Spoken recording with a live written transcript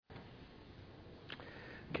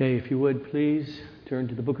Okay, if you would please turn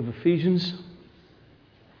to the book of Ephesians,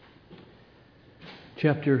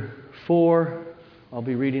 chapter 4. I'll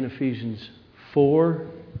be reading Ephesians 4,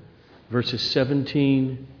 verses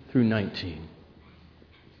 17 through 19.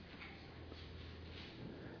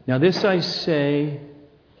 Now this I say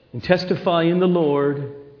and testify in the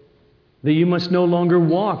Lord, that you must no longer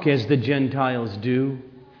walk as the Gentiles do,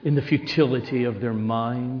 in the futility of their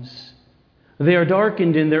minds. They are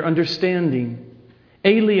darkened in their understanding,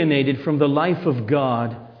 alienated from the life of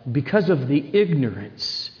God because of the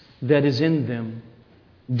ignorance that is in them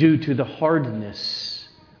due to the hardness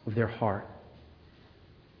of their heart.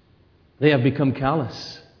 They have become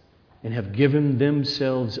callous and have given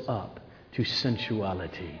themselves up to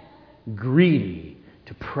sensuality, greedy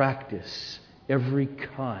to practice every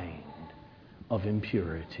kind of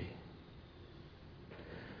impurity.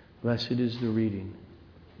 Blessed is the reading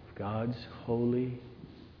of God's holy,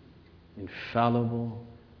 infallible,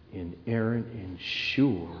 inerrant, and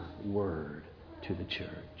sure word to the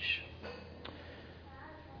church.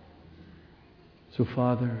 So,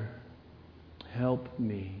 Father, help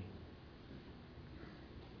me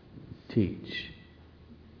teach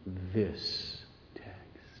this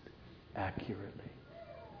text accurately.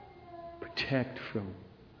 Protect from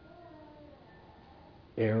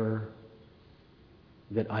error,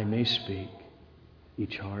 that I may speak.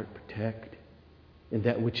 Each heart protect. And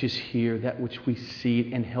that which is here, that which we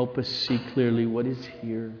see, and help us see clearly what is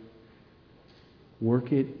here.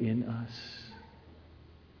 Work it in us.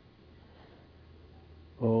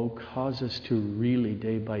 Oh, cause us to really,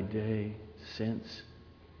 day by day, sense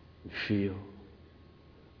and feel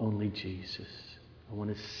only Jesus. I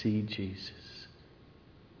want to see Jesus.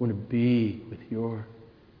 I want to be with your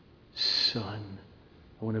Son.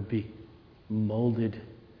 I want to be molded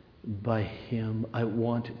by Him. I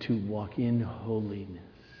want to walk in holiness.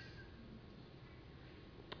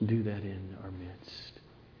 Do that in our midst,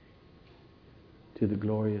 to the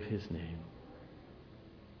glory of His name.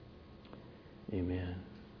 Amen.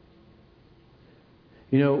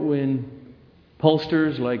 You know, when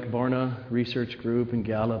pollsters like Barna Research Group and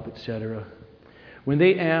Gallup, etc., when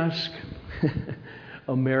they ask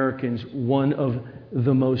Americans one of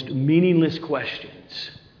the most meaningless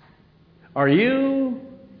questions, are you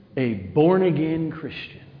a born-again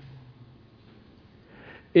Christian?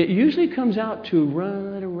 It usually comes out to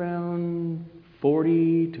right around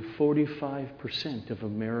 40 to 45% of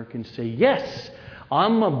Americans say, yes,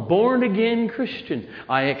 I'm a born-again Christian.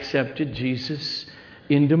 I accepted Jesus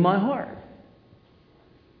into my heart.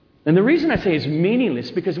 And the reason I say it's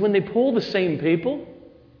meaningless, because when they poll the same people,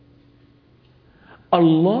 a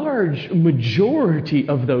large majority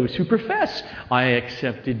of those who profess, I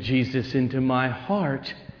accepted Jesus into my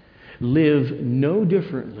heart, live no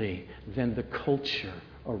differently than the culture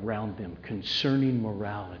around them concerning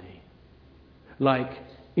morality, like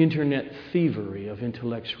internet thievery of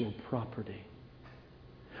intellectual property,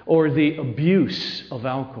 or the abuse of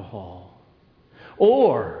alcohol,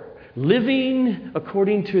 or living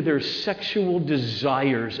according to their sexual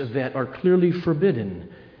desires that are clearly forbidden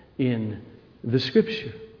in the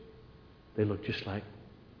Scripture. They look just like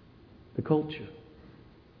the culture.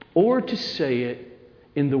 Or to say it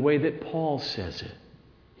in the way that Paul says it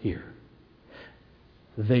here,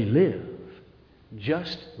 they live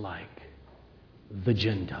just like the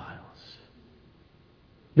Gentiles.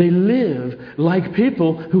 They live like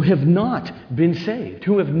people who have not been saved,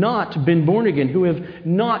 who have not been born again, who have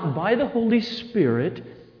not, by the Holy Spirit,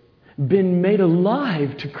 been made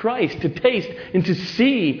alive to Christ, to taste and to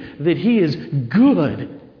see that He is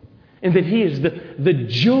good and that He is the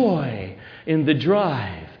joy and the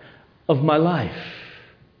drive of my life.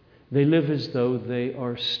 They live as though they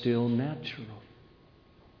are still natural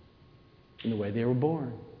in the way they were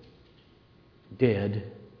born, dead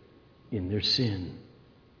in their sin,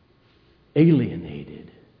 alienated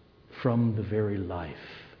from the very life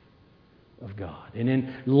of God. And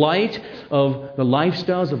in light of the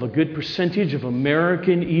lifestyles of a good percentage of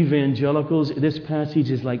American evangelicals, this passage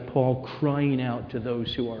is like Paul crying out to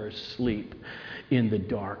those who are asleep in the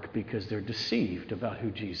dark because they're deceived about who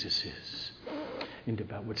Jesus is and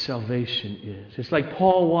about what salvation is. It's like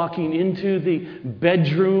Paul walking into the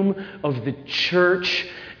bedroom of the church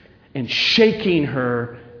and shaking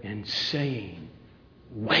her and saying,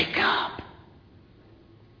 "Wake up."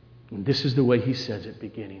 And this is the way he says it,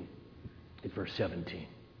 beginning at verse 17.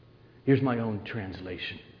 Here's my own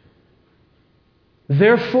translation.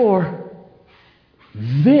 Therefore,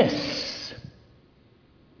 this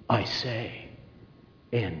I say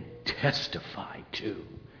and testify to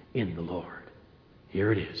in the Lord.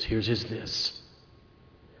 Here it is. Here's his this.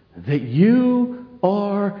 That you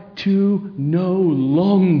are to no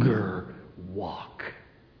longer walk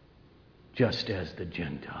just as the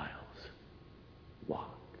Gentiles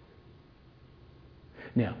walk.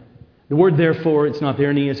 Now, the word therefore, it's not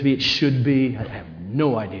there in ESV, it should be. I have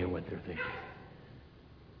no idea what they're thinking.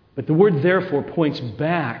 But the word therefore points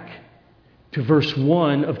back to verse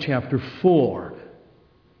 1 of chapter 4.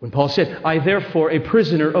 When Paul said, I therefore, a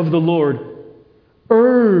prisoner of the Lord,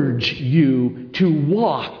 urge you to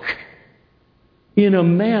walk in a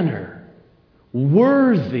manner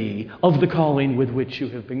worthy of the calling with which you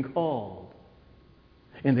have been called.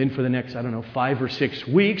 And then for the next, 5 or 6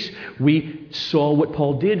 weeks, we saw what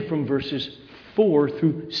Paul did from verses 4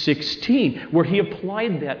 through 16, where he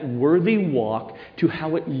applied that worthy walk to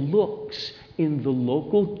how it looks in the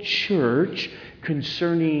local church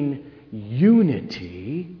concerning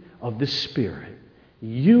unity of the Spirit,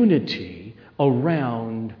 unity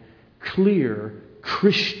around clear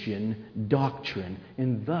Christian doctrine,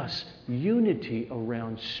 and thus unity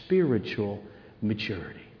around spiritual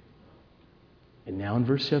maturity. And now in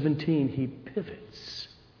verse 17, he pivots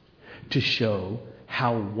to show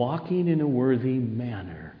how walking in a worthy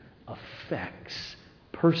manner affects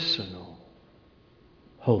personal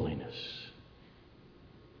holiness.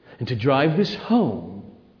 And to drive this home,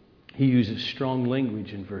 he uses strong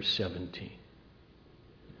language in verse 17.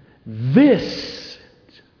 This,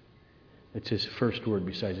 it's his first word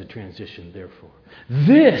besides a transition, therefore.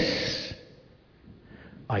 This,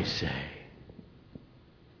 I say,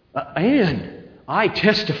 and I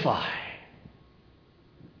testify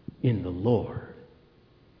in the Lord.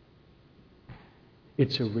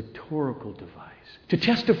 It's a rhetorical device. To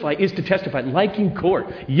testify is to testify, like in court.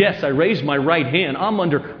 Yes, I raise my right hand. I'm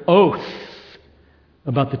under oath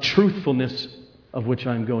about the truthfulness of which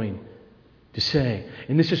I'm going to say.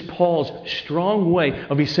 And this is Paul's strong way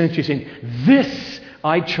of essentially saying, this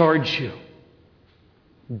I charge you.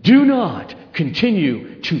 Do not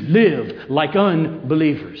continue to live like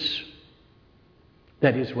unbelievers.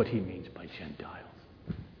 That is what he means by Gentiles.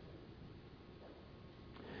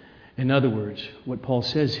 In other words, what Paul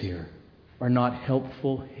says here are not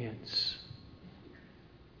helpful hints.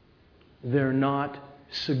 They're not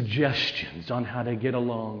suggestions on how to get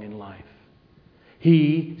along in life.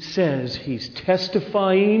 He says he's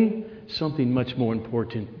testifying something much more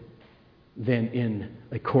important than in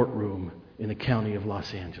a courtroom in the county of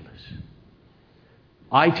Los Angeles.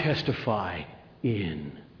 I testify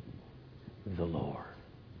in the Lord.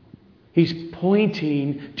 He's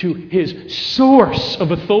pointing to his source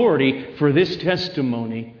of authority for this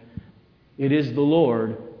testimony. It is the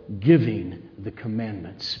Lord giving the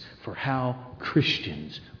commandments for how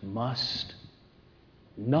Christians must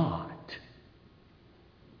not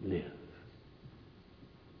live.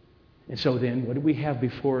 And so then, what do we have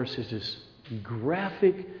before us is this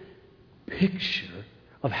graphic picture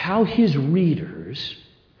of how his readers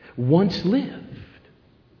once lived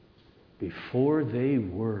before they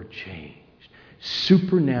were changed,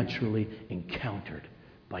 supernaturally encountered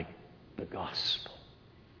by the gospel.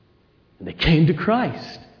 And they came to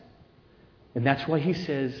Christ. And that's why he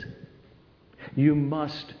says, you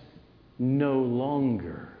must no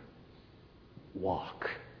longer walk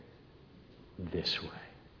this way.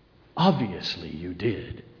 Obviously, you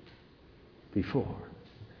did before.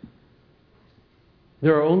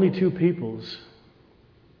 There are only two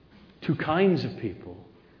kinds of people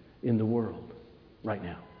in the world right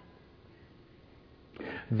now.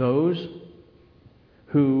 Those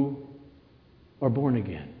who are born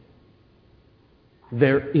again.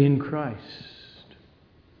 They're in Christ.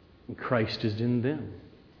 And Christ is in them.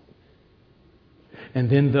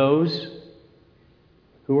 And then those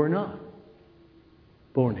who are not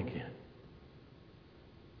born again.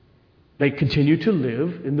 They continue to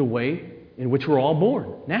live in the way in which we're all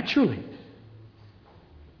born, naturally.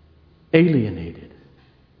 Alienated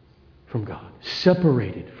from God,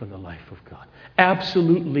 separated from the life of God,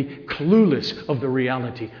 absolutely clueless of the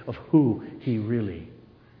reality of who He really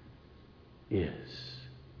is.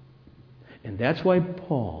 And that's why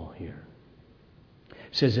Paul here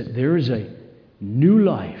says that there is a new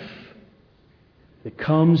life that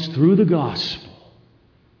comes through the gospel,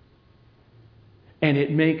 and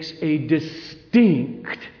it makes a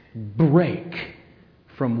distinct break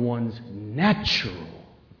from one's natural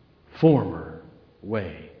former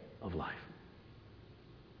way of life.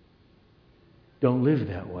 Don't live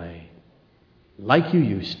that way like you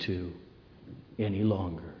used to any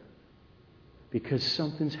longer, because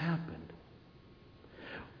something's happened.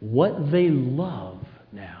 What they love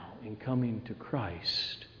now in coming to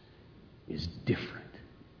Christ is different.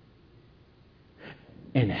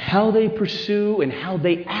 And how they pursue and how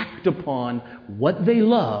they act upon what they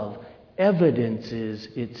love evidences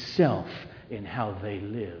itself in how they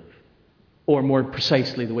live. Or more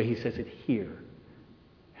precisely, the way he says it here,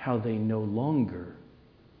 how they no longer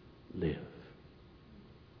live.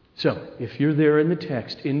 So, if you're there in the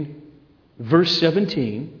text, in verse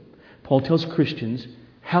 17, Paul tells Christians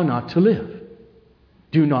how not to live.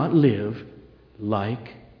 Do not live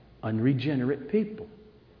like unregenerate people,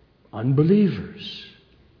 unbelievers.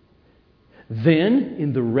 Then,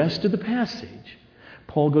 in the rest of the passage,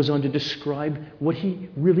 Paul goes on to describe what he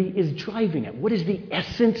really is driving at. What is the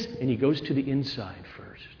essence? And he goes to the inside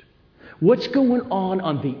first. What's going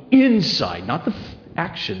on the inside, not the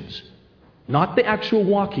actions, not the actual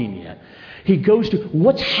walking yet. He goes to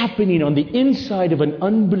what's happening on the inside of an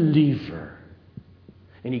unbeliever.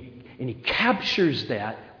 And he captures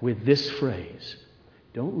that with this phrase.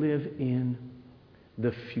 Don't live in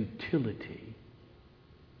the futility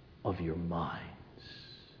of your minds.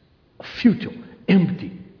 A futile,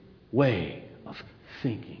 empty way of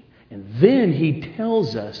thinking. And then he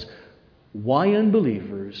tells us why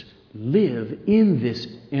unbelievers live in this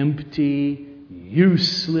empty,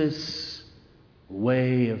 useless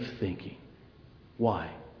way of thinking. Why?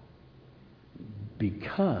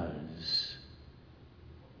 Because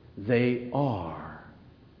they are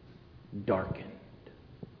darkened.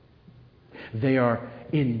 They are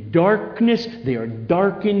in darkness. They are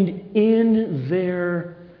darkened in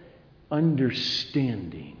their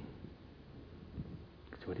understanding.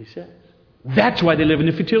 That's what he says. That's why they live in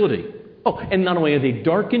the futility. Oh, and not only are they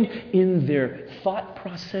darkened in their thought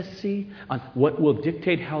processes on what will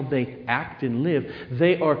dictate how they act and live,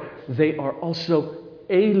 they are also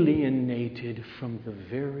alienated from the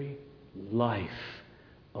very life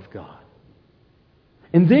of God.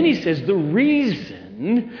 And then he says the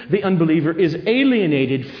reason the unbeliever is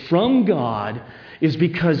alienated from God is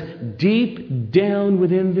because deep down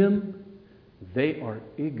within them, they are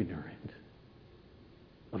ignorant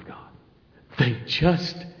of God. They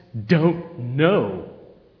just don't know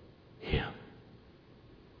Him.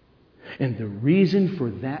 And the reason for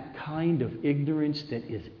that kind of ignorance that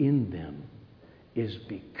is in them is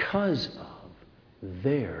because of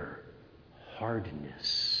their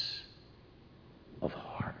hardness of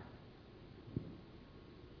heart.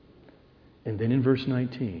 And then in verse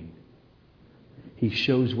 19, he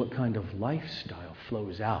shows what kind of lifestyle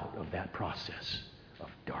flows out of that process of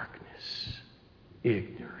darkness,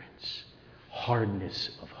 ignorance, hardness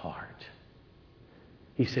of heart.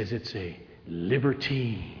 He says it's a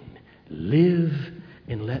libertine, live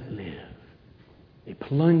and let live, a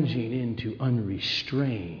plunging into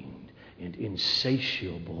unrestrained and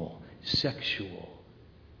insatiable sexual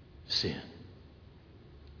sin.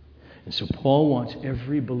 And so Paul wants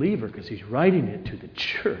every believer, because he's writing it to the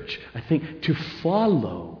church, I think, to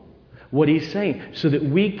follow what he's saying so that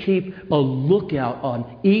we keep a lookout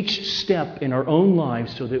on each step in our own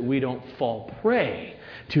lives so that we don't fall prey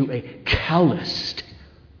to a calloused,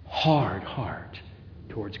 hard heart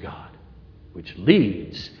towards God, which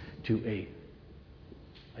leads to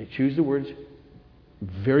I choose the words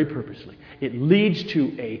very purposely, it leads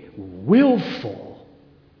to a willful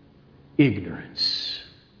ignorance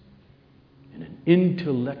and an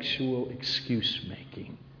intellectual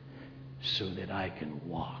excuse-making so that I can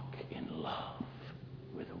walk in love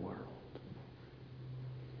with the world.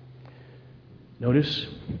 Notice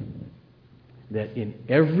that in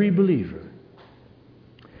every believer,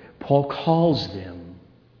 Paul calls them,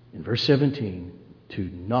 in verse 17, to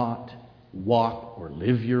not walk or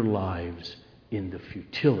live your lives in the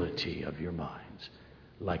futility of your minds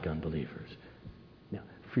like unbelievers. Now,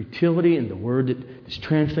 futility in the word that is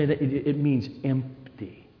translated, it means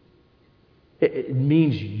empty. It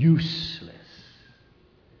means useless.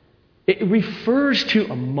 It refers to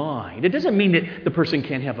a mind. It doesn't mean that the person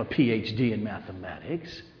can't have a PhD in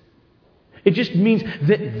mathematics. It just means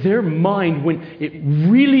that their mind, when it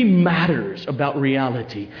really matters about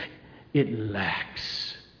reality, it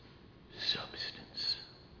lacks substance.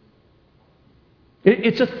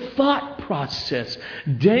 It's a thought process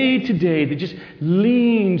day to day that just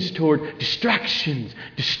leans toward distraction,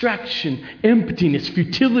 emptiness,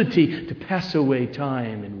 futility to pass away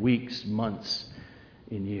time in weeks, months,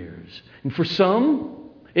 in years. And for some,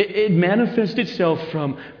 it manifests itself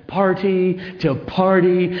from party to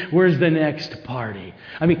party. Where's the next party?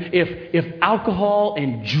 I mean, if alcohol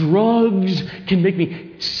and drugs can make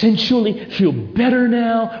me sensually feel better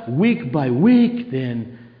now, week by week,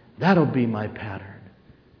 then that'll be my pattern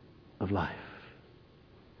of life.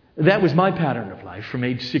 That was my pattern of life from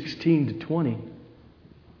age 16 to 20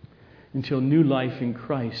 until new life in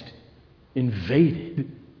Christ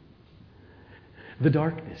invaded the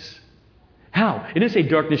darkness. How? It didn't say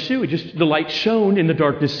darkness too. It just the light shone and the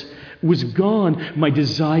darkness was gone. My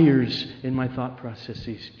desires and my thought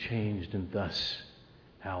processes changed, and thus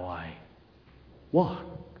how I walk.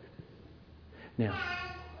 Now,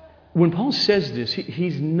 when Paul says this,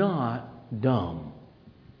 he's not dumb.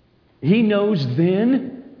 He knows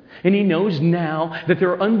then, and he knows now, that there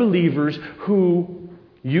are unbelievers who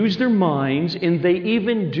use their minds and they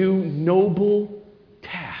even do noble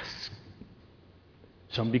tasks.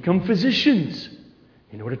 Some become physicians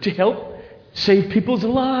in order to help save people's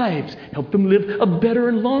lives, help them live a better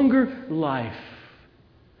and longer life.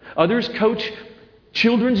 Others coach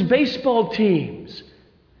children's baseball teams.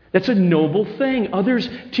 That's a noble thing. Others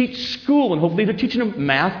teach school, and hopefully they're teaching them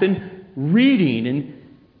math and reading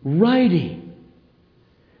and writing.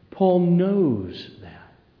 Paul knows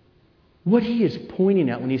that. What he is pointing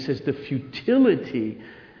out when he says the futility,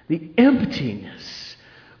 the emptiness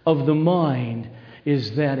of the mind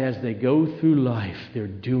is that as they go through life, they're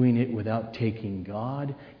doing it without taking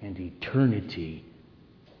God and eternity,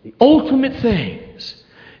 the ultimate things,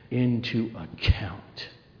 into account.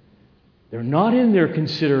 They're not in their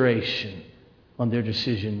consideration on their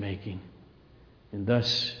decision making. And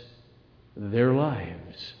thus, their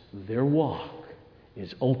lives, their walk,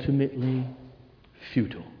 is ultimately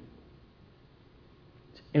futile.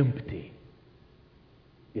 It's empty.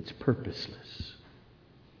 It's purposeless.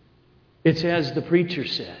 It's, as the preacher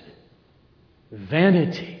said,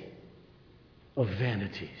 vanity of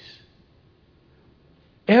vanities.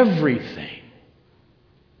 Everything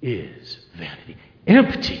is vanity.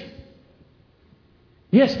 Empty.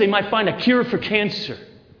 Yes, they might find a cure for cancer.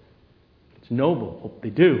 It's noble. Hope they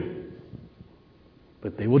do.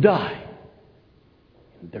 But they will die.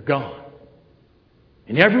 And they're gone.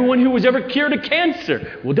 And everyone who was ever cured of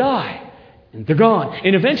cancer will die. And they're gone.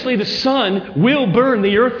 And eventually the sun will burn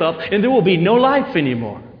the earth up and there will be no life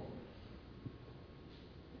anymore.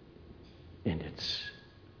 And it's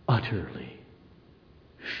utterly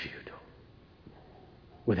futile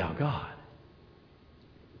without God.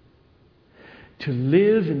 To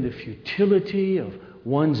live in the futility of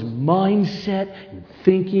one's mindset and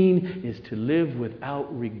thinking is to live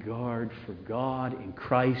without regard for God and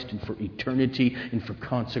Christ and for eternity and for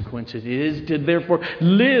consequences. It is to therefore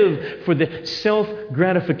live for the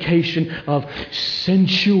self-gratification of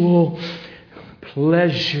sensual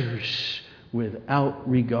pleasures without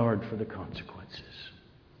regard for the consequences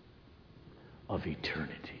of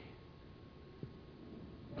eternity.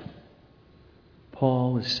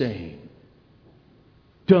 Paul is saying,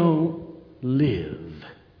 don't live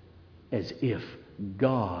as if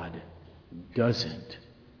God doesn't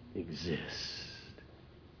exist.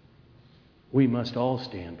 We must all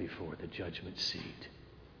stand before the judgment seat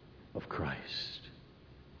of Christ.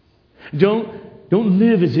 Don't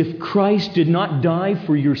live as if Christ did not die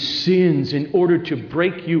for your sins in order to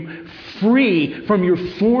break you free from your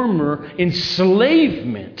former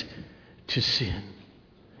enslavement to sin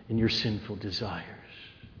and your sinful desires.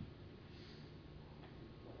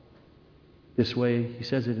 This way, he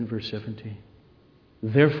says it in verse 17.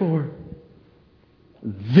 Therefore,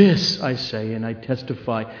 this I say and I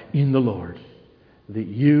testify in the Lord, that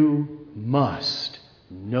you must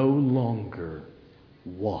no longer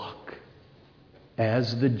walk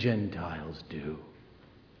as the Gentiles do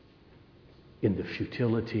in the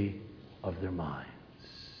futility of their minds.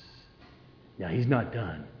 Now, he's not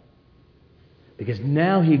done. Because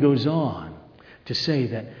now he goes on to say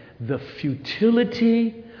that the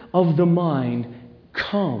futility of the mind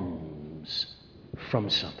comes from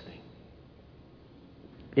something.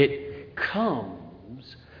 It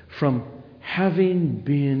comes from having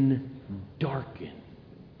been darkened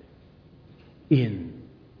in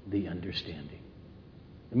the understanding.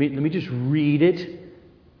 Let me just read it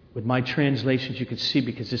with my translations. You can see,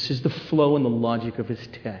 because this is the flow and the logic of his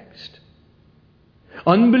text.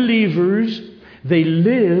 Unbelievers, they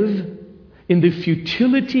live in the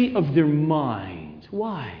futility of their minds.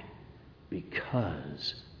 Why?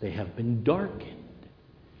 Because they have been darkened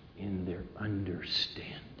in their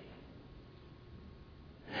understanding.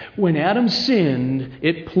 When Adam sinned,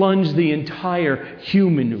 it plunged the entire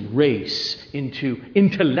human race into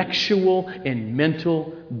intellectual and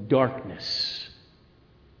mental darkness.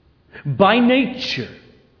 By nature,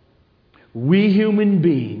 we human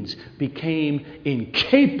beings became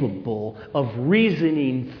incapable of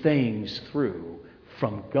reasoning things through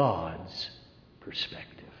from God's perspective.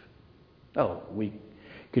 Oh, we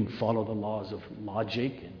can follow the laws of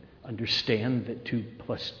logic and understand that 2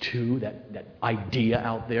 plus 2, that idea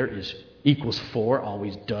out there equals 4,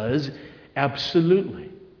 always does. Absolutely.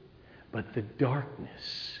 But the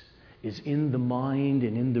darkness is in the mind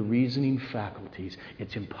and in the reasoning faculties,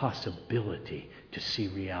 its impossibility to see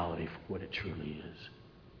reality for what it truly is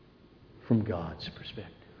from God's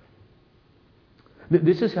perspective.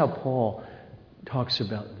 This is how Paul talks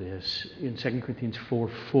about this in 2 Corinthians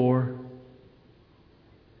 4:4,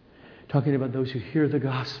 talking about those who hear the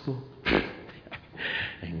gospel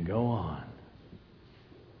and go on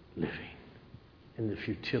living in the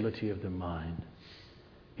futility of their mind.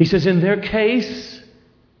 He says, in their case,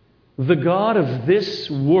 the God of this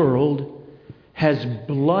world has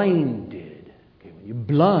blinded. Okay, when you're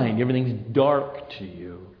blind, everything's dark to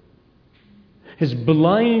you. Has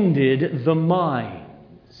blinded the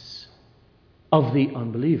minds of the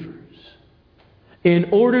unbelievers in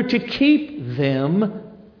order to keep them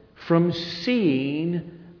from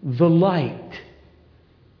seeing the light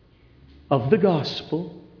of the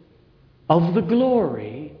gospel, of the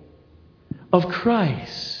glory of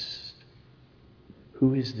Christ,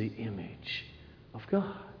 who is the image of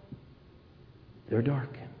God. They're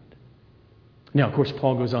darkened. Now, of course,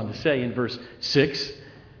 Paul goes on to say in verse 6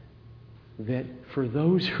 that for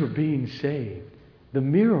those who are being saved, the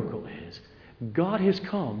miracle is God has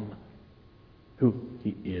come, who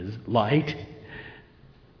He is light,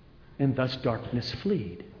 and thus darkness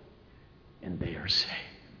fleed, and they are saved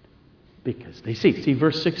because they see. See,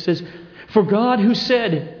 verse 6 says, for God who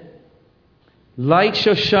said, light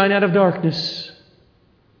shall shine out of darkness,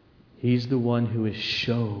 He's the one who is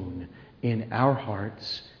shown in our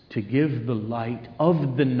hearts to give the light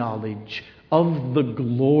of the knowledge of the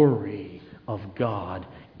glory of God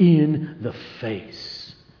in the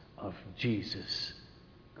face of Jesus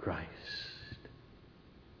Christ.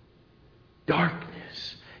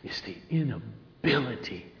 Darkness is the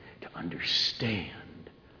inability to understand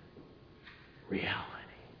reality.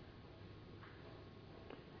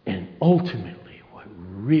 And ultimately, what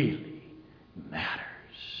really matters,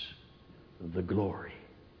 the glory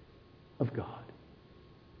of God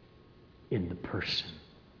in the person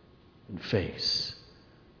and face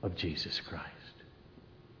of Jesus Christ.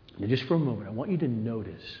 Now, just for a moment, I want you to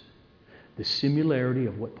notice the similarity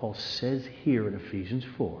of what Paul says here in Ephesians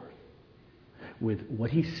 4 with what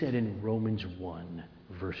he said in Romans 1,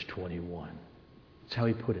 verse 21. That's how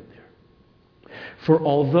he put it there. For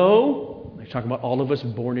although, he's talking about all of us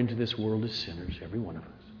born into this world as sinners, every one of us.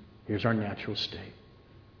 Here's our natural state.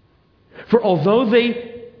 For although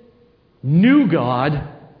they knew God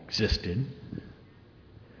existed,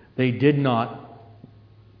 they did not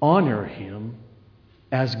honor Him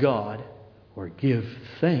as God or give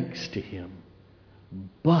thanks to Him.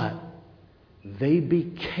 But they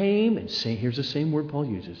became, and here's the same word Paul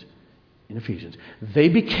uses in Ephesians, they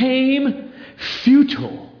became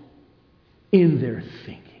futile in their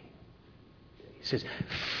thinking. He says,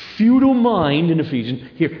 futile mind in Ephesians,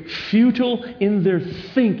 here, futile in their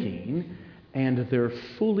thinking, and their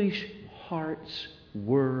foolish hearts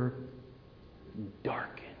were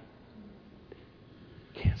darkened.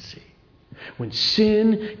 Can't see. When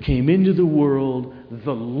sin came into the world,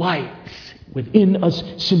 the lights within us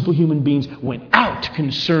simple human beings went out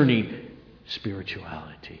concerning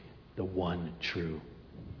spirituality, the one true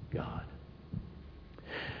God.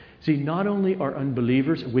 See, not only are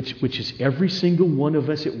unbelievers, which is every single one of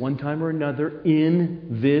us at one time or another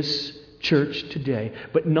in this church today,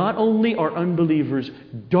 but not only are unbelievers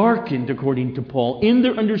darkened, according to Paul, in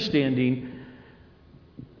their understanding,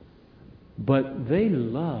 but they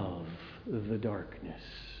love the darkness,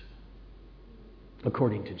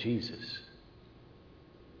 according to Jesus.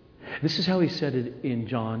 This is how he said it in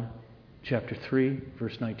John chapter 3,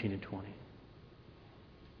 verse 19 and 20.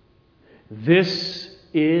 This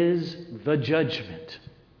is the judgment,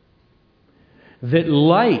 that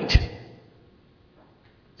light,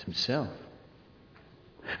 it's Himself,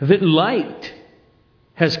 that light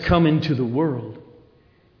has come into the world,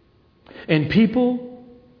 and people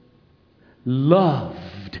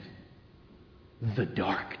loved the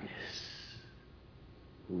darkness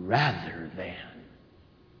rather than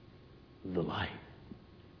the light.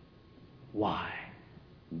 Why?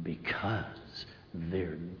 Because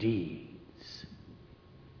their deeds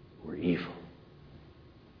were evil.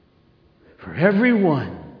 For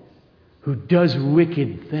everyone who does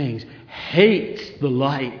wicked things hates the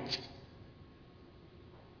light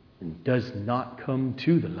and does not come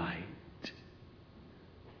to the light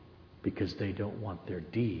because they don't want their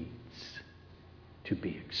deeds to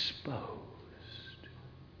be exposed.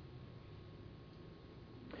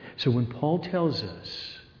 So when Paul tells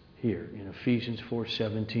us here in Ephesians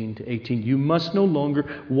 4:17 to 18, you must no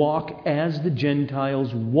longer walk as the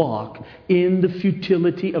Gentiles walk in the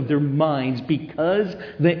futility of their minds because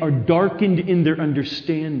they are darkened in their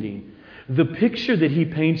understanding. The picture that he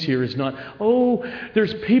paints here is not, oh,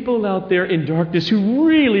 there's people out there in darkness who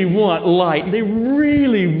really want light. They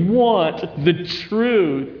really want the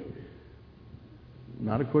truth.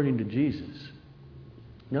 Not according to Jesus.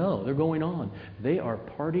 No, they're going on. They are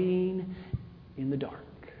partying in the dark.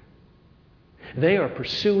 They are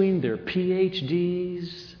pursuing their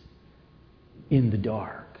PhDs in the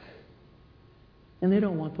dark. And they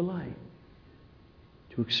don't want the light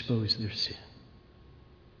to expose their sin.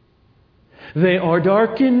 They are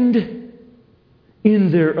darkened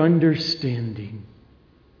in their understanding.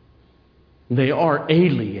 They are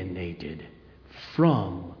alienated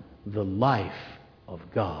from the life of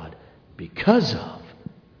God because of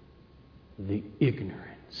the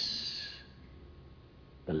ignorance,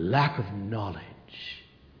 the lack of knowledge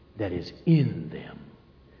that is in them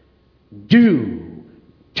due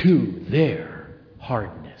to their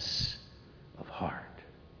hardness of heart.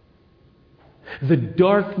 The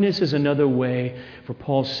darkness is another way for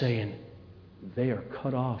Paul saying they are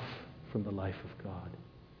cut off from the life of God.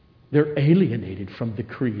 They're alienated from the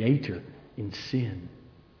Creator in sin.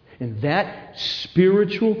 And that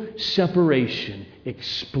spiritual separation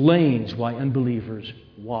explains why unbelievers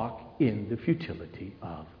walk in the futility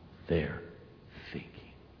of their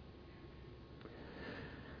thinking.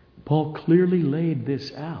 Paul clearly laid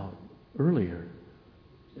this out earlier.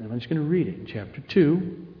 And I'm just going to read it in chapter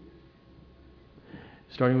 2.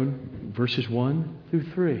 Starting with verses 1 through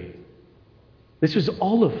 3. This is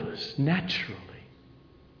all of us, naturally.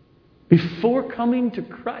 Before coming to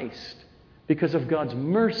Christ, because of God's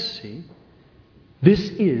mercy, this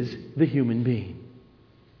is the human being.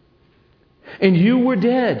 And you were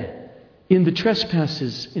dead in the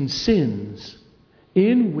trespasses and sins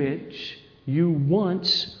in which you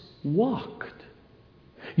once walked.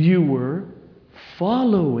 You were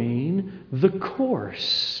following the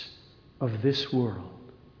course of this world.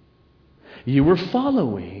 You were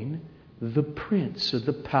following the prince of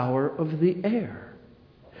the power of the air,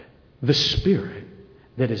 the spirit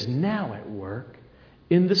that is now at work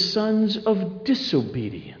in the sons of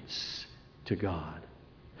disobedience to God,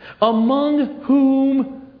 among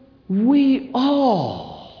whom we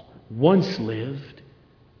all once lived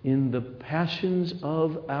in the passions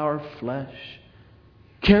of our flesh,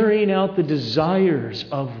 carrying out the desires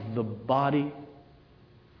of the body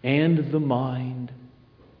and the mind,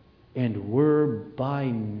 and were by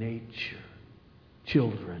nature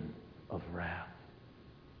children of wrath,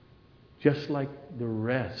 just like the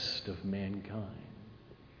rest of mankind.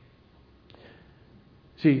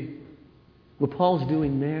 See, what Paul's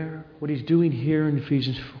doing there, what he's doing here in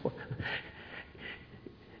Ephesians 4,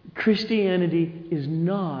 Christianity is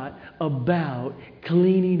not about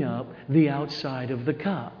cleaning up the outside of the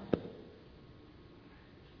cup.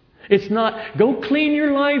 It's not, go clean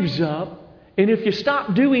your lives up, and if you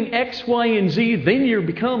stop doing X, Y, and Z, then you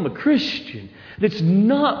become a Christian. That's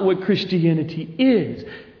not what Christianity is.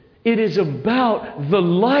 It is about the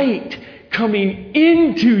light coming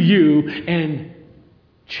into you and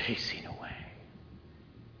chasing away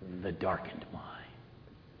the darkened mind.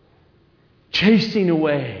 Chasing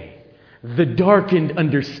away the darkened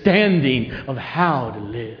understanding of how to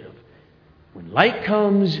live. When light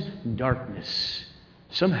comes, darkness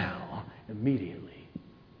somehow immediately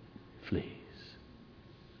flees.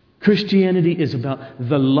 Christianity is about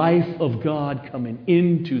the life of God coming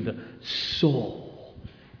into the soul,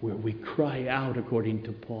 where we cry out, according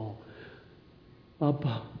to Paul,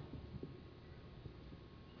 Abba,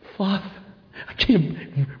 Father.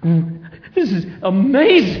 This is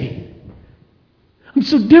amazing. I'm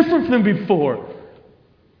so different than before.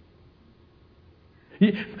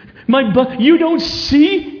 You don't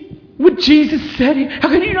see what Jesus said? How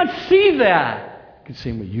can you not see that? I can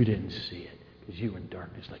say, well, you didn't see it because you were in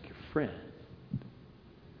darkness like your friend.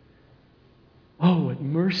 Oh, what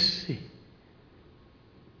mercy.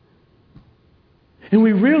 And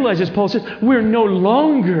we realize, as Paul says, we're no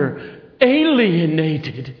longer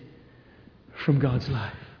alienated from God's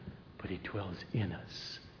life, but He dwells in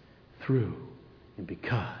us through and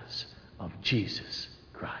because of Jesus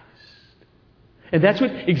Christ. And that's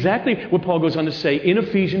exactly what Paul goes on to say in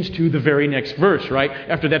Ephesians 2, the very next verse, right?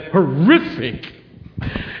 After that horrific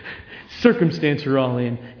circumstance we're all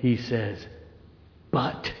in, he says,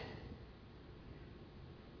 but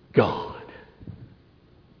God,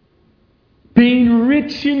 being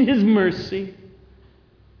rich in His mercy,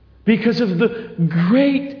 because of the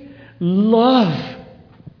great love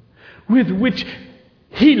with which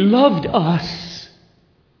He loved us,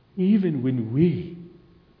 even when we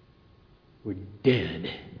were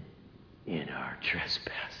dead in our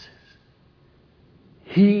trespasses,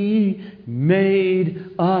 He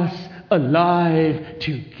made us alive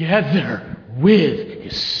together with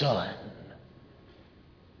His Son.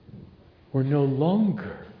 We're no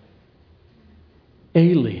longer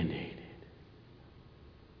alienated.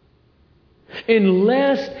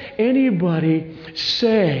 Unless anybody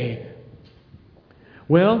say,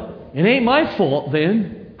 well, it ain't my fault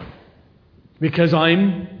then, because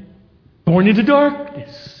I'm born into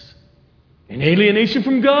darkness and alienation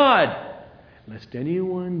from God. Lest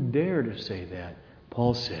anyone dare to say that,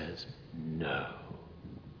 Paul says, no.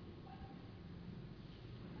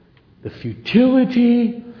 The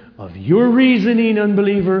futility of your reasoning,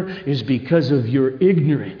 unbeliever, is because of your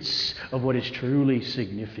ignorance of what is truly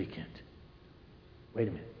significant. Wait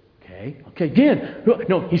a minute. Okay, again.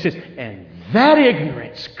 No, he says, and that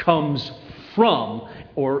ignorance comes from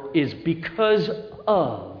or is because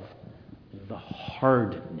of the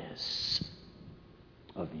hardness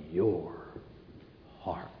of your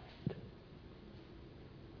heart.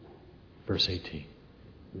 Verse 18.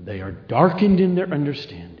 They are darkened in their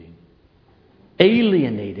understanding,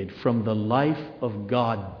 alienated from the life of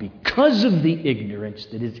God because of the ignorance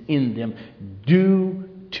that is in them due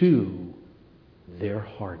to their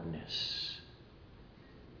hardness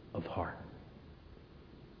of heart.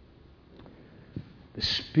 The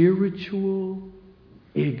spiritual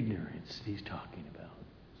ignorance that he's talking about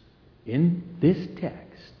in this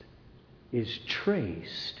text is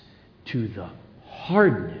traced to the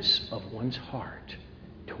hardness of one's heart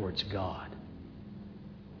towards God,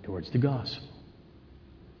 towards the gospel.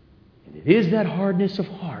 And it is that hardness of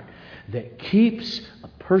heart that keeps a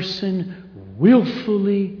person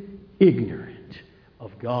willfully ignorant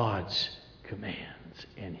of God's commands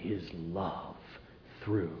and His love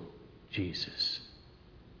through Jesus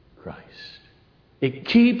Christ. It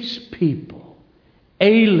keeps people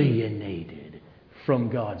alienated from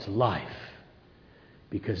God's life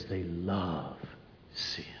because they love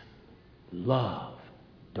sin, love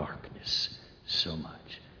darkness so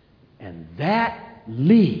much. And that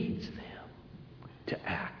leads them to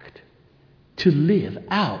act, to live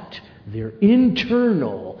out their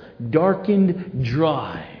internal darkened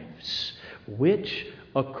drives, which,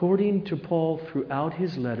 according to Paul throughout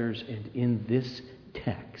his letters and in this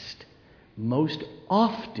text, most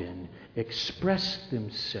often express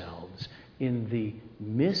themselves in the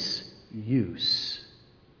misuse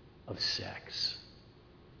of sex,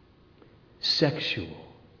 sexual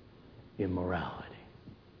immorality.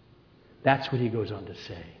 That's what he goes on to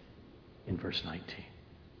say in verse 19.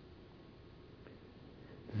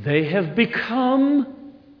 They have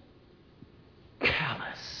become callous.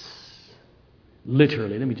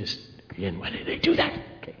 Literally, let me just, again, why did they do that?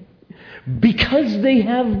 Okay. Because they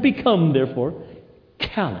have become, therefore,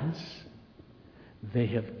 callous, they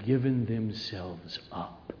have given themselves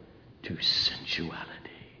up to sensuality,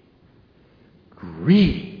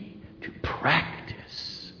 greedy to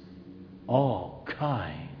practice all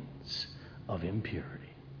kinds of impurity.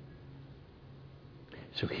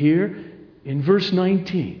 So here, in verse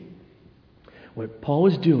 19, what Paul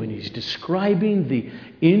is doing, he's describing the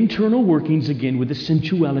internal workings again with the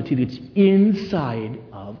sensuality that's inside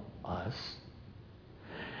of us.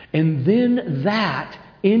 And then that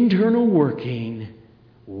internal working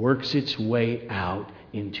works its way out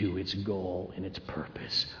into its goal and its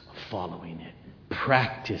purpose of following it,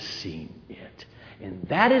 practicing it. And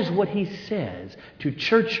that is what he says to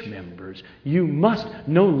church members. You must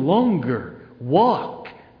no longer walk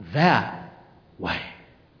that way.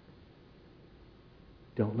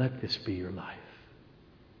 Don't let this be your life.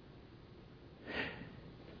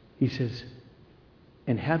 He says,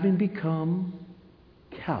 and having become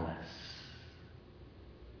callous.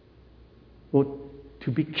 Well,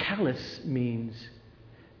 to be callous means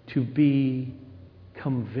to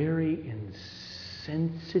become very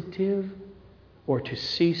insensitive or to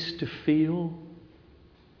cease to feel.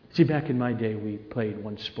 See, back in my day, we played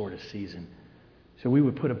one sport a season. So we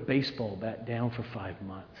would put a baseball bat down for 5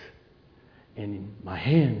 months, and my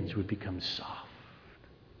hands would become soft.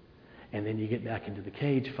 And then you get back into the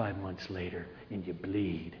cage 5 months later, and you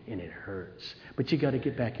bleed, and it hurts. But you got to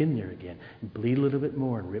get back in there again, and bleed a little bit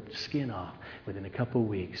more, and rip the skin off. Within a couple of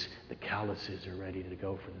weeks, the calluses are ready to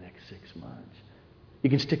go for the next 6 months. You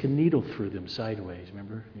can stick a needle through them sideways.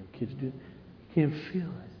 Remember, kids do. You can't feel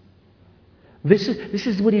it. This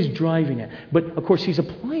is what he's driving at. But of course, he's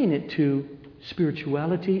applying it to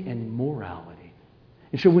spirituality and morality.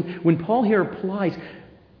 And so when Paul here applies,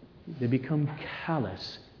 they become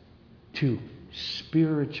callous to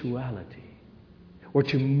spirituality or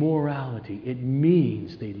to morality. It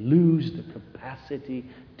means they lose the capacity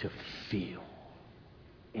to feel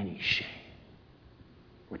any shame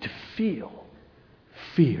or to feel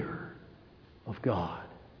fear of God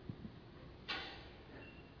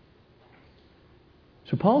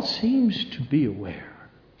So Paul seems to be aware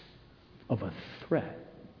of a threat.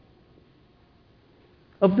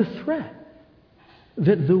 Of the threat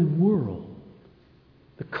that the world,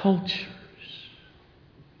 the cultures,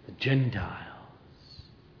 the Gentiles,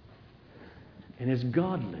 and his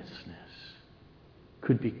godlessness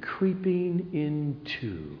could be creeping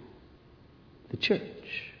into the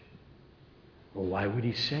church. Well, why would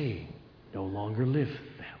he say no longer live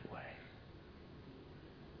that way?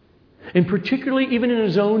 And particularly even in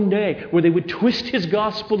his own day, where they would twist his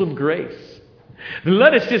gospel of grace.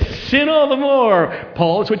 Let us just sin all the more.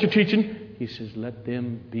 Paul, that's what you're teaching. He says, let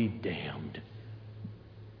them be damned.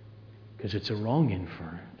 Because it's a wrong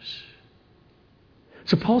inference.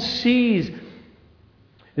 So Paul sees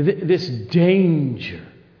this danger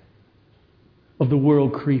of the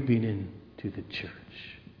world creeping into the church.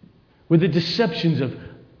 With the deceptions of,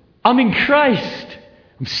 I'm in Christ.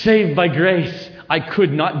 I'm saved by grace. I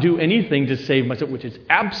could not do anything to save myself, which is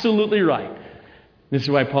absolutely right. This is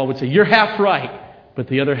why Paul would say, you're half right, but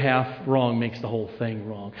the other half wrong makes the whole thing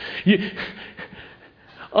wrong.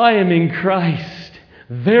 I am in Christ.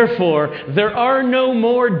 Therefore, there are no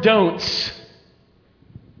more don'ts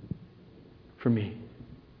for me.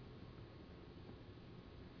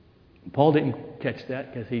 Paul didn't catch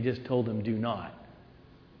that because he just told them, do not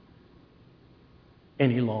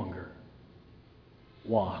any longer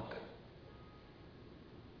walk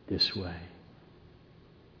this way.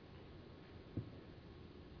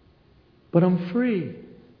 But I'm free.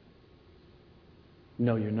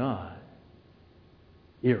 No, you're not.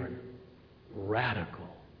 You're in radical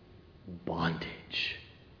bondage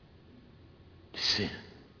to sin.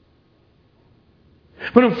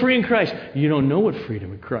 But I'm free in Christ. You don't know what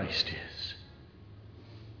freedom in Christ is.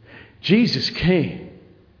 Jesus came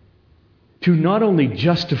to not only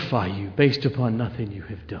justify you based upon nothing you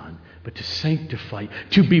have done, but to sanctify you,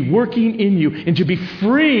 to be working in you, and to be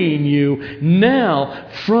freeing you now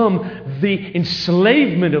from the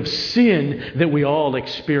enslavement of sin that we all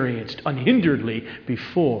experienced unhinderedly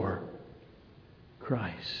before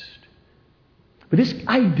Christ. But this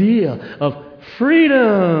idea of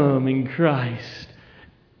freedom in Christ,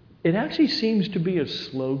 it actually seems to be a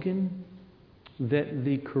slogan that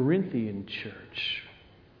the Corinthian church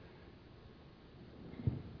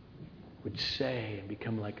would say and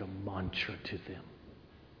become like a mantra to them.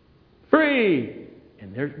 Free!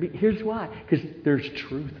 And here's why. Because there's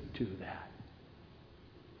truth to that.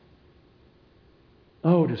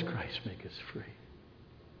 Oh, does Christ make us free?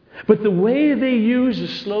 But the way they use the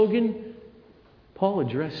slogan, Paul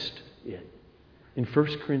addressed it in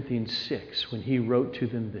 1 Corinthians 6 when he wrote to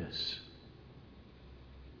them this.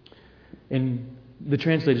 And the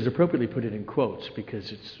translators appropriately put it in quotes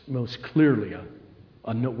because it's most clearly a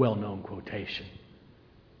well-known quotation.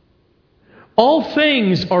 All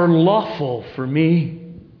things are lawful for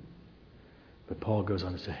me. But Paul goes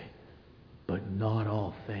on to say, but not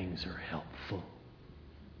all things are helpful.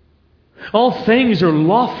 All things are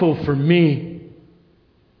lawful for me,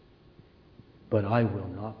 but I will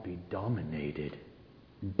not be dominated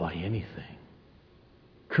by anything.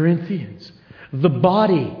 Corinthians, the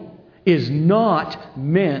body is not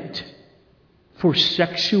meant for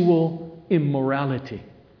sexual immorality,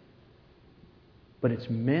 but it's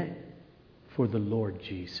meant for the Lord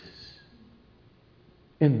Jesus.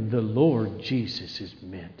 And the Lord Jesus is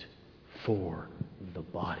meant for the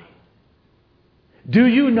body. Do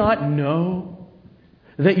you not know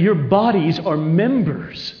that your bodies are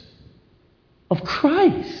members of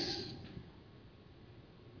Christ?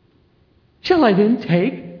 Shall I then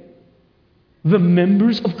take the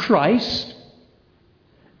members of Christ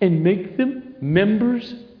and make them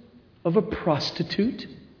members of a prostitute?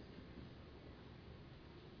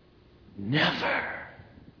 Never.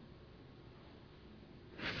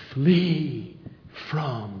 Flee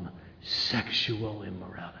from sexual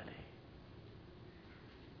immorality.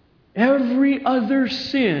 Every other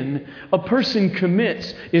sin a person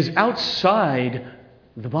commits is outside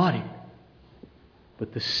the body.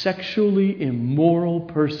 But the sexually immoral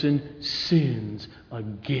person sins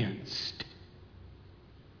against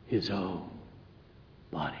his own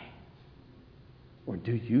body. Or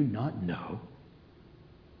do you not know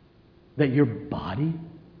that your body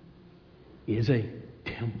is a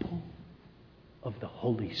temple of the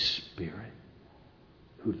Holy Spirit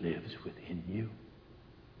who lives within you?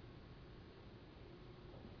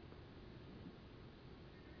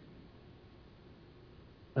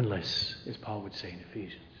 Unless, as Paul would say in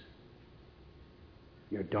Ephesians,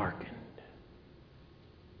 you're darkened.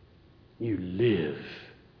 You live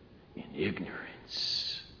in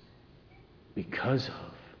ignorance because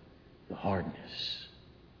of the hardness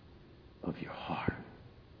of your heart.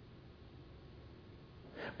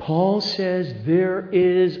 Paul says there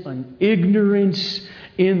is an ignorance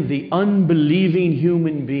in the unbelieving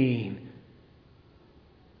human being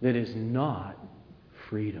that is not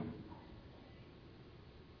freedom,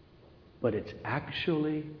 but it's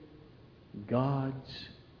actually God's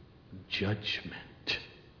judgment.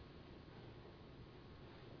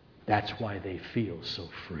 That's why they feel so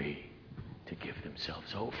free to give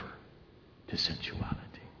themselves over to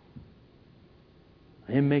sensuality.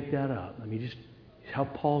 I didn't make that up. Let me just, how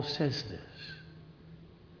Paul says this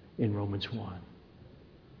in Romans 1.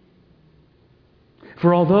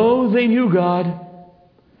 For although they knew God,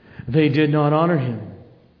 they did not honor Him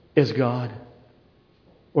as God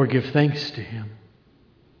or give thanks to Him,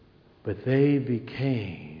 but they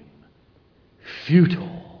became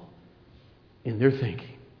futile in their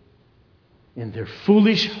thinking, and their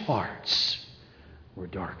foolish hearts were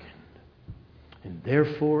darkened. And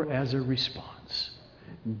therefore, as a response,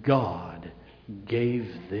 God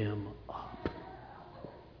gave them up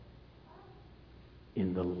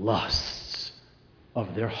in the lusts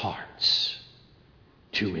of their hearts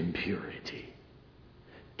to impurity,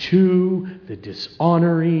 to the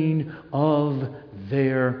dishonoring of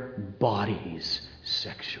their bodies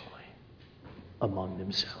sexually among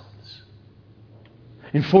themselves.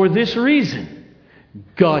 And for this reason,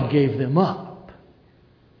 God gave them up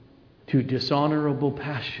to dishonorable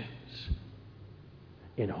passions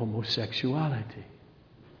in homosexuality.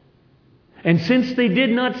 And since they did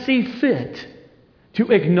not see fit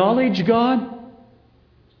to acknowledge God,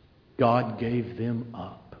 God gave them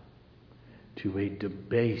up to a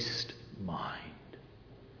debased mind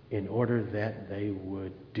in order that they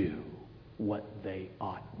would do what they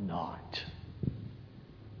ought not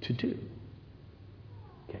to do.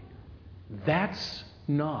 Okay. That's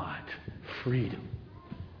not freedom.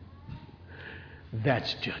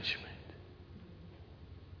 That's judgment.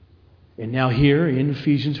 And now here in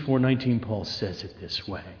Ephesians 4:19, Paul says it this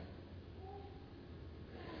way.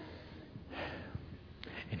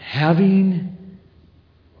 And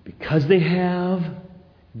because they have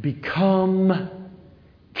become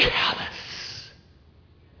callous,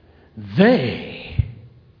 they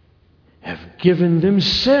have given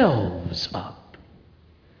themselves up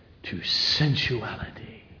to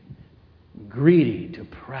sensuality, greedy to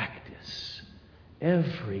practice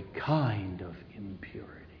every kind of impurity.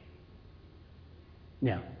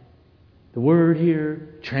 Now, the word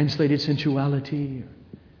here, translated sensuality,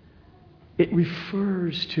 it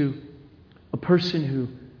refers to a person who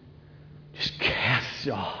just casts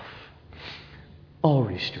off all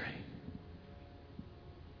restraint.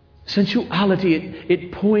 Sensuality,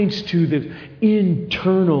 it points to the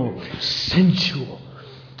internal sensual,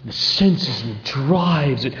 the senses and the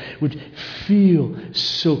drives that would feel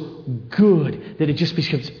so good that it just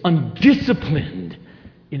becomes undisciplined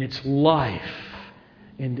in its life.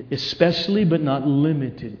 And especially, but not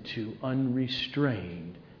limited to,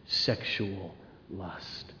 unrestrained sexual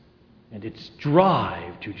lust. And its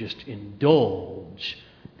drive to just indulge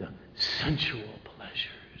the sensual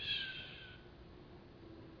pleasures.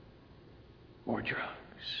 More drugs.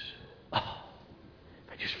 Oh,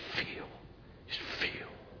 I just feel.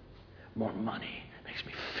 More money makes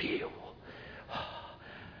me feel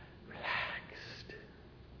relaxed.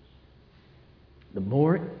 The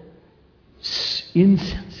more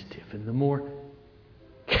insensitive and the more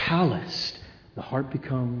calloused the heart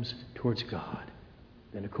becomes towards God,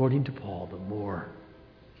 then according to Paul, the more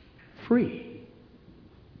free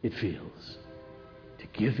it feels to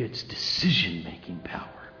give its decision-making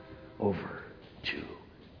power over to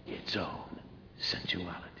its own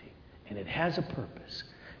sensuality. And it has a purpose.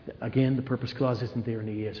 Again, the purpose clause isn't there in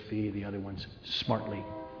the ESV. The other ones smartly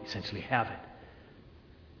essentially have it.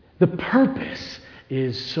 The purpose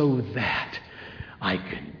is so that I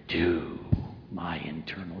can do my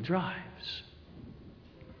internal drives.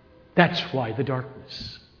 That's why the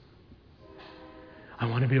darkness. I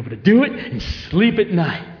want to be able to do it and sleep at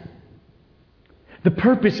night. The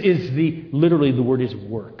purpose is literally the word is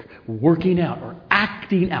work. Working out or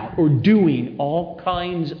acting out or doing all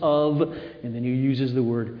kinds of, and then he uses the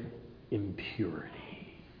word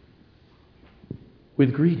impurity.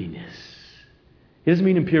 With greediness. He doesn't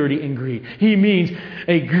mean impurity and greed. He means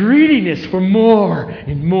a greediness for more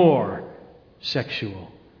and more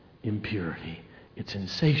sexual impurity. It's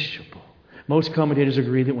insatiable. Most commentators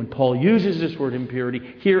agree that when Paul uses this word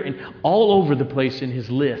impurity here and all over the place in his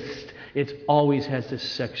list, it always has this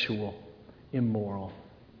sexual, immoral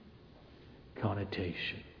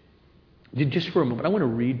connotation. Just for a moment, I want to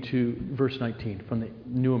read to verse 19 from the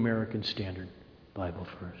New American Standard Bible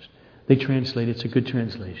first. They translate, it's a good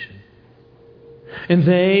translation. And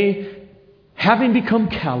they, having become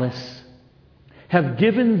callous, have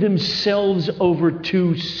given themselves over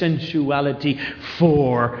to sensuality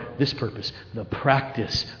for this purpose, the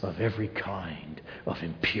practice of every kind of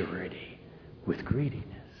impurity with greediness.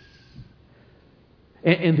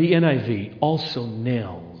 And the NIV also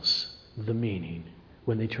nails the meaning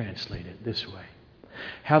when they translate it this way.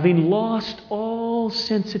 Having lost all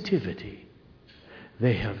sensitivity,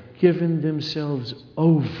 they have given themselves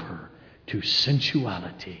over to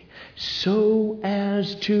sensuality so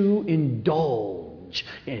as to indulge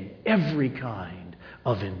in every kind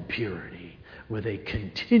of impurity with a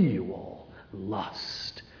continual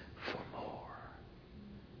lust for more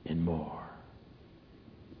and more.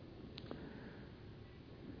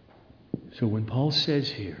 So when Paul says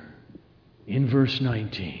here in verse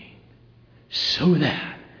 19, so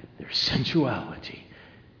that their sensuality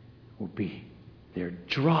will be their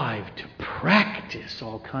drive to practice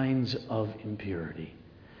all kinds of impurity,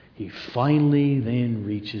 he finally then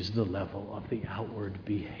reaches the level of the outward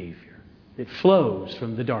behavior that flows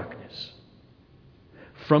from the darkness,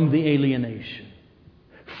 from the alienation,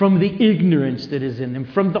 from the ignorance that is in them,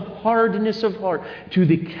 from the hardness of heart to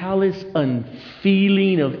the callous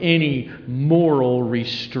unfeeling of any moral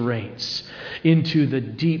restraints, into the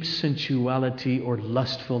deep sensuality or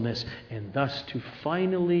lustfulness, and thus to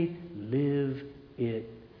finally live it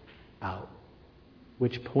out.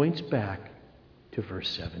 Which points back to verse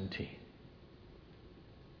 17.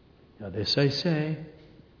 Now this I say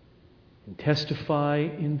and testify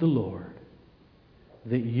in the Lord,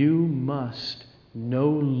 that you must no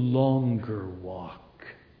longer walk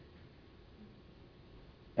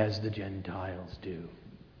as the Gentiles do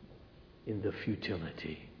in the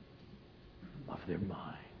futility of their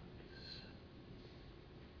minds.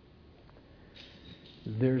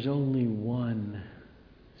 There's only one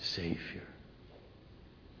Savior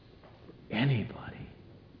for anybody.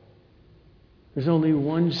 There's only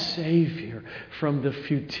one Savior from the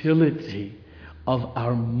futility of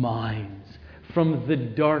our minds, from the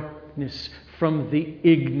darkness, from the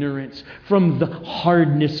ignorance, from the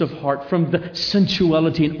hardness of heart, from the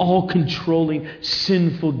sensuality and all-controlling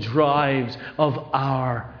sinful drives of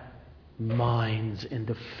our minds and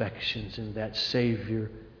affections. And that Savior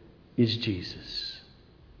is Jesus.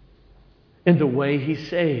 And the way He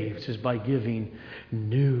saves is by giving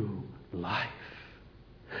new life.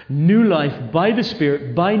 New life by the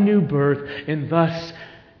Spirit, by new birth, and thus,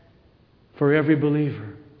 for every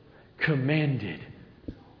believer, commanded,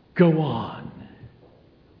 go on,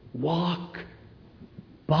 walk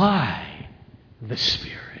by the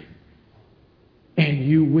Spirit, and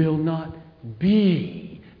you will not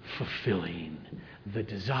be fulfilling the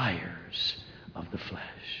desires of the flesh.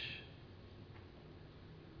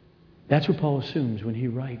 That's what Paul assumes when he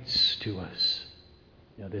writes to us.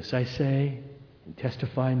 Now this I say and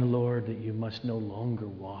testify in the Lord, that you must no longer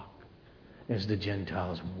walk as the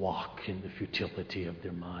Gentiles walk in the futility of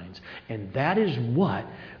their minds. And that is what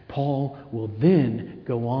Paul will then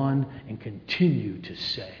go on and continue to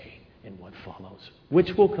say in what follows,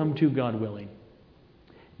 which we'll come to, God willing,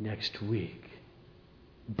 next week.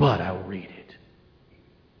 But I'll read it.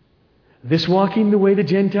 This walking the way the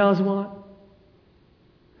Gentiles walk,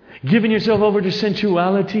 giving yourself over to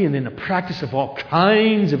sensuality and then the practice of all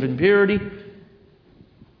kinds of impurity.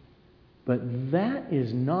 But that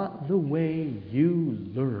is not the way you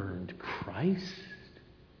learned Christ,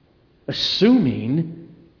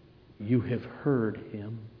 assuming you have heard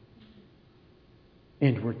Him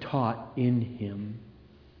and were taught in Him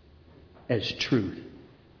as truth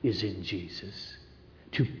is in Jesus,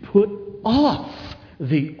 to put off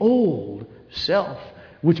the old self,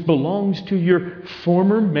 which belongs to your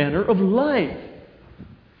former manner of life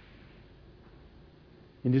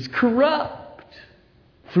and is corrupt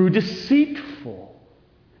through deceitful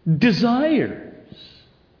desires.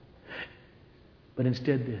 But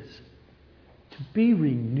instead this, to be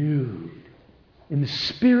renewed in the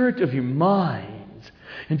spirit of your minds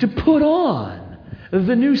and to put on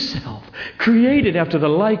the new self, created after the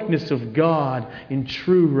likeness of God in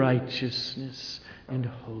true righteousness and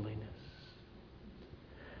holiness.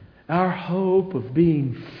 Our hope of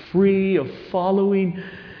being free of following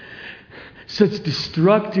such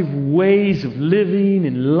destructive ways of living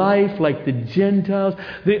in life like the Gentiles,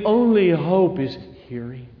 the only hope is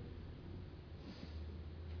hearing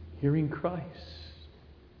Christ,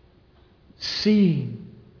 seeing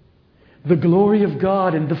the glory of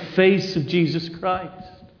God in the face of Jesus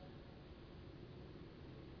Christ,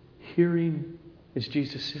 hearing, as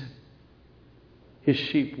Jesus said, His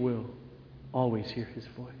sheep will always hear His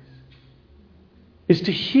voice, is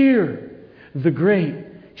to hear the great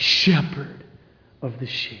shepherd of the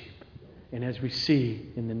sheep. And as we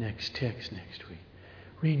see in the next text next week,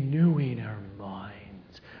 renewing our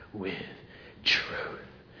minds with truth.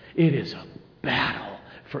 It is a battle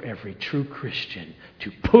for every true Christian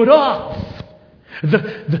to put off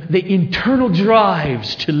the internal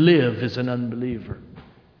drives to live as an unbeliever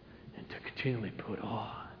and to continually put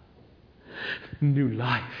on new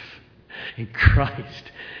life in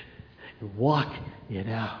Christ and walk it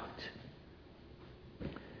out.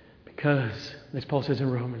 Because, as Paul says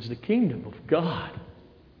in Romans, the kingdom of God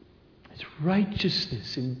is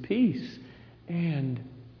righteousness and peace and,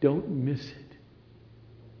 don't miss it,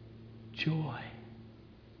 joy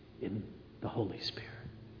in the Holy Spirit.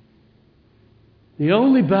 The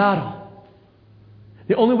only battle,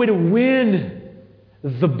 the only way to win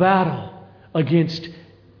the battle against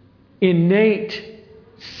innate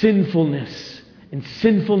sinfulness and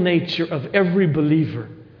sinful nature of every believer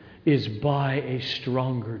is by a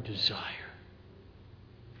stronger desire,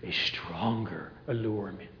 a stronger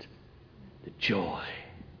allurement, the joy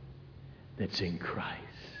that's in Christ.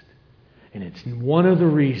 And it's one of the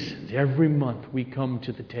reasons every month we come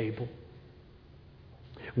to the table.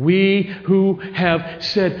 We who have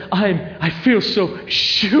said, I feel so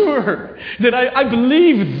sure that I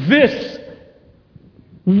believe this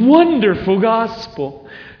wonderful gospel.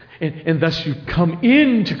 And thus you come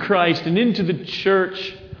into Christ and into the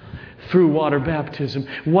church through water baptism.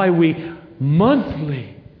 Why we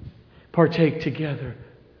monthly partake together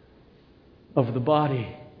of the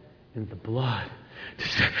body and the blood.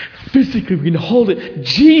 Physically we can hold it.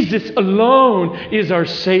 Jesus alone is our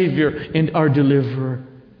Savior and our deliverer.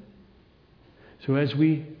 So as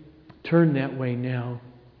we turn that way now,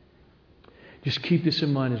 just keep this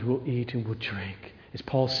in mind as we'll eat and we'll drink. As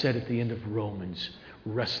Paul said at the end of Romans,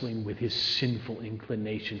 wrestling with his sinful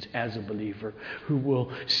inclinations as a believer, who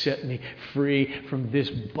will set me free from this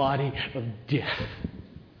body of death.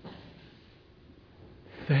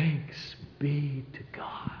 Thanks be to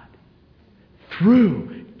God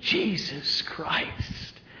through Jesus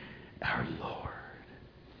Christ our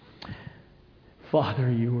Lord.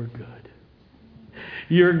 Father, you are good.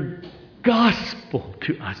 Your gospel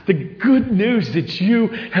to us, the good news that you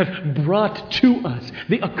have brought to us,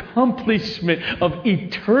 the accomplishment of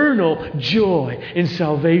eternal joy and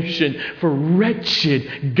salvation for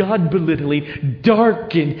wretched, God-belittling,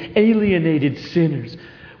 darkened, alienated sinners.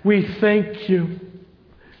 We thank you.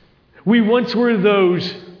 We once were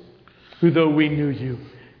those who, though we knew you,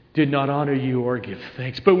 did not honor you or give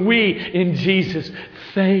thanks. But we, in Jesus,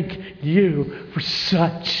 thank you for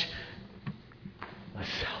such a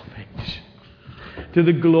salvation. To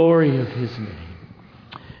the glory of His name.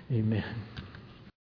 Amen.